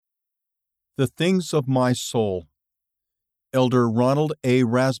The Things of My Soul. Elder Ronald A.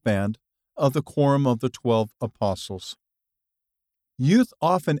 Rasband of the Quorum of the 12 Apostles. Youth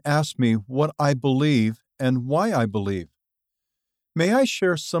often ask me what I believe and why I believe. May I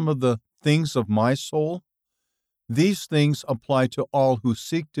share some of the things of my soul? These things apply to all who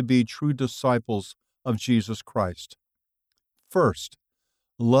seek to be true disciples of Jesus Christ. First,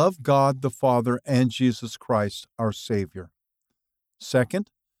 love God the Father and Jesus Christ, our Savior.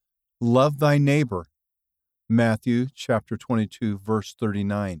 Second, love thy neighbor. Matthew chapter 22, verse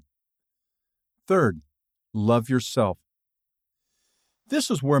 39. Third, love yourself. This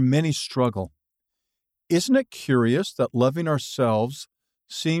is where many struggle. Isn't it curious that loving ourselves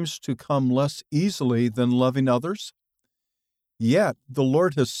seems to come less easily than loving others? Yet the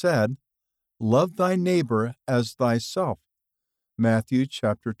Lord has said, love thy neighbor as thyself. Matthew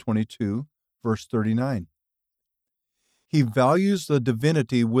chapter 22, verse 39. He values the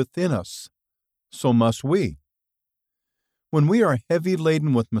divinity within us. So must we. When we are heavy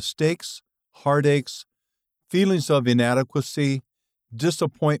laden with mistakes, heartaches, feelings of inadequacy,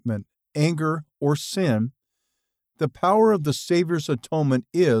 disappointment, anger, or sin, the power of the Savior's atonement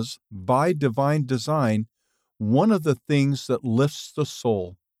is, by divine design, one of the things that lifts the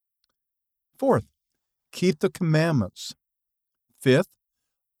soul. Fourth, keep the commandments. Fifth,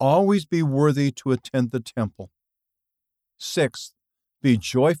 always be worthy to attend the temple. Sixth, be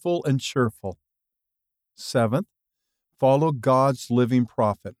joyful and cheerful. Seventh, follow God's living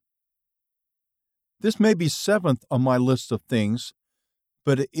prophet. This may be seventh on my list of things,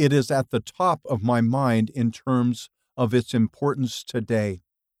 but it is at the top of my mind in terms of its importance today.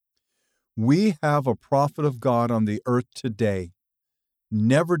 We have a prophet of God on the earth today.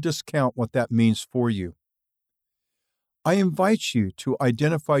 Never discount what that means for you. I invite you to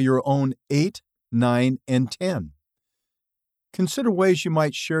identify your own 8, 9, and 10. Consider ways you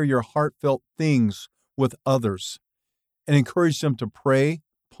might share your heartfelt things with others and encourage them to pray,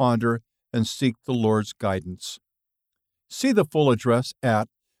 ponder, and seek the Lord's guidance. See the full address at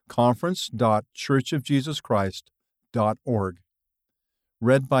conference.churchofjesuschrist.org.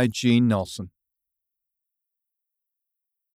 Read by Gene Nelson.